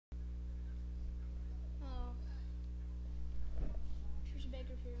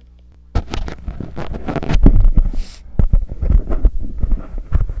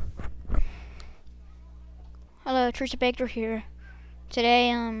Trisha Baker here.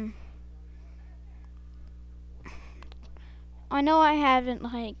 Today, I know I haven't,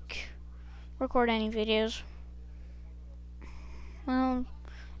 recorded any videos. Well,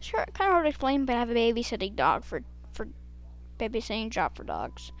 sure, kind of hard to explain, but I have a babysitting dog for babysitting job for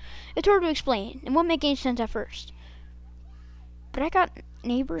dogs. It's hard to explain. It won't make any sense at first. But I got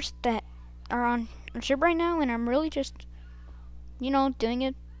neighbors that are on a trip right now, and I'm really just, doing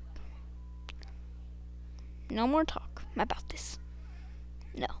it. No more talk about this.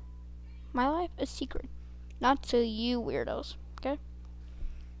 No. My life is secret. Not to you weirdos, okay?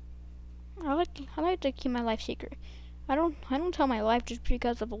 I like to keep my life secret. I don't tell my life just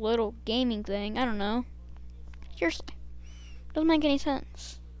because of a little gaming thing. I don't know. Seriously. Doesn't make any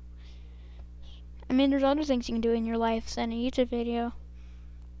sense. I mean, there's other things you can do in your life than a YouTube video.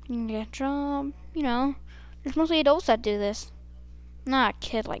 You can get a job, There's mostly adults that do this. Not a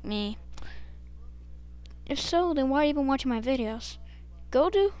kid like me. If so, then why even watching my videos? Go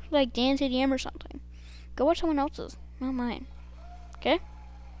do, Dan CDM or something. Go watch someone else's, not mine. Okay?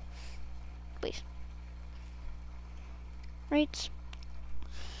 Please. Right,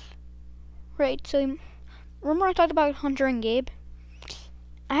 so remember I talked about Hunter and Gabe?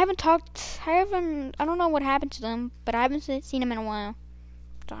 I don't know what happened to them, but I haven't seen them in a while.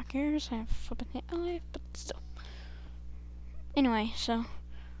 Doctors have flipping hit my life, but still. Anyway, so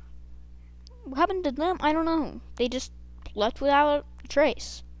what happened to them? I don't know. They just left without a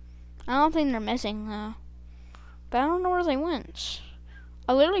trace. I don't think they're missing, though. But I don't know where they went.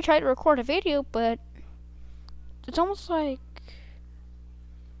 I literally tried to record a video, but it's almost like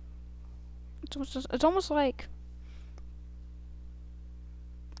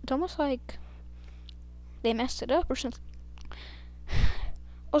they messed it up or something.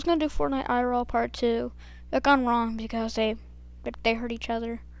 I was gonna do Fortnite IRL Part 2. It gone wrong because they hurt each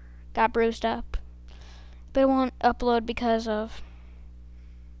other, got bruised up. But it won't upload because of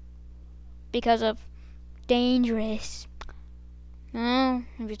dangerous. No,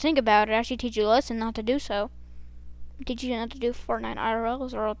 if you think about it, I actually teach you a lesson not to do so. I teach you not to do Fortnite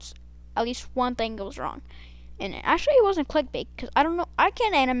IRLs, or else at least one thing goes wrong. And actually, it wasn't clickbait, because I don't know. I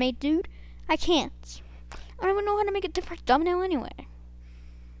can't animate, dude. I can't. I don't even know how to make a different thumbnail anyway.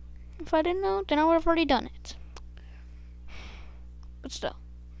 If I didn't know, then I would have already done it. But still.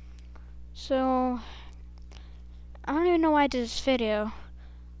 So, I don't even know why I did this video.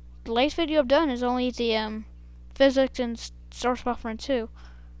 The latest video I've done is only the physics and source buffering 2.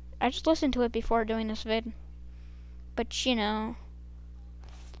 I just listened to it before doing this vid. But if you guys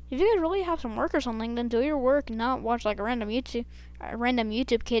really have some work or something, then do your work and not watch a random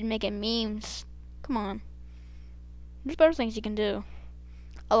YouTube kid making memes. Come on. There's better things you can do.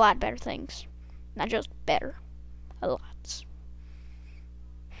 A lot better things. Not just better. A lot.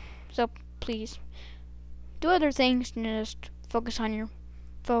 So please do other things and just focus on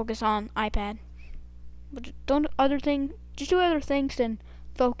iPad. But just do other things than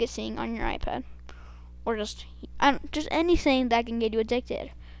focusing on your iPad. Or just anything that can get you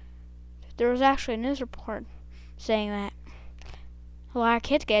addicted. There was actually a news report saying that a lot of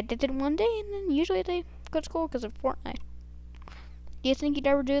kids get addicted one day and then usually they quit school because of Fortnite. Do you think you'd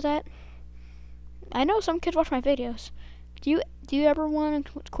ever do that? I know some kids watch my videos. Do you ever want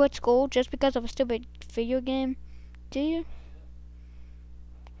to quit school just because of a stupid video game? Do you?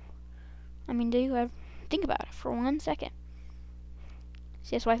 I mean, do you ever think about it for 1 second?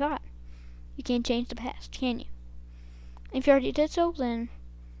 See, that's what I thought. You can't change the past, can you? If you already did so, then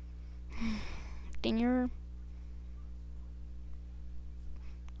you're,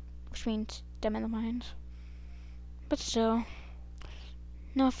 which means dumb in the mind. But still,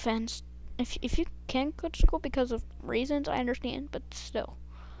 no offense. If you can't go to school because of reasons, I understand. But still,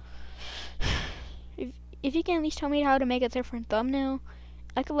 if you can at least tell me how to make a different thumbnail,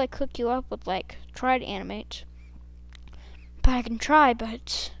 I could hook you up with try to animate. But I can try,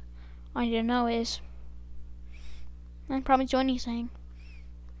 but all I need to know is I can promise you anything.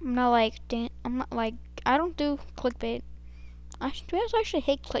 I'm not I don't do clickbait. I actually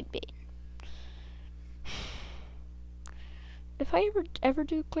hate clickbait. If I ever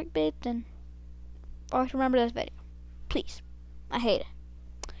do clickbait, then always remember this video. Please. I hate it.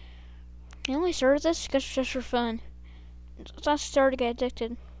 I only started this just for fun. It's not started to get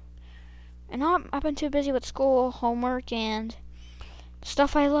addicted. And I've been too busy with school, homework, and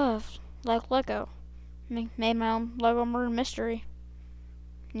stuff I love, like Lego. Made my own Lego Murder Mystery.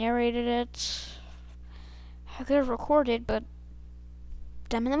 Narrated it. I could have recorded, but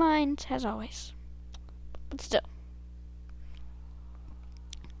dumb in the mind, as always. But still.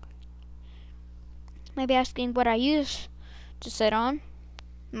 Maybe asking what I use to sit on.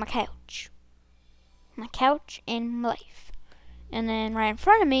 My couch. my couch, and my life. And then right in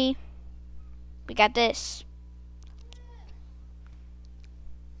front of me, we got this.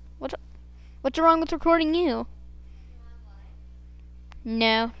 What's wrong with recording you?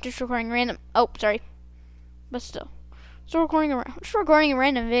 No, just recording random. Oh, sorry, but still, just recording a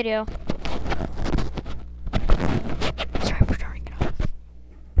random video. Sorry for turning it off.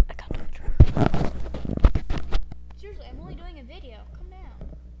 I got to. Seriously, I'm only doing a video. Calm down.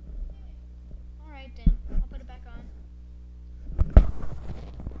 All right then, I'll put it back on.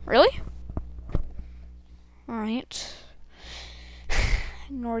 Really? All right.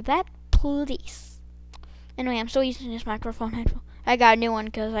 Ignore that, please. Anyway, I'm still using this microphone headphone. I got a new one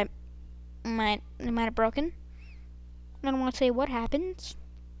because it might have broken. I don't want to say what happens.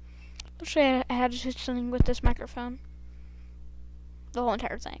 Let's say I had to do something with this microphone. The whole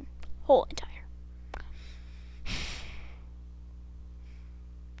entire thing.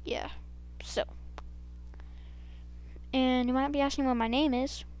 Yeah. So. And you might be asking what my name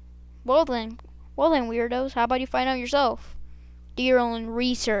is. Well then, weirdos, how about you find out yourself? Do your own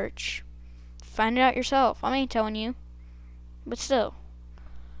research. Find it out yourself. I ain't telling you. But still.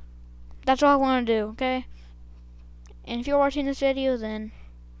 That's all I want to do, okay? And if you're watching this video, then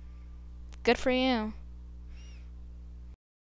good for you.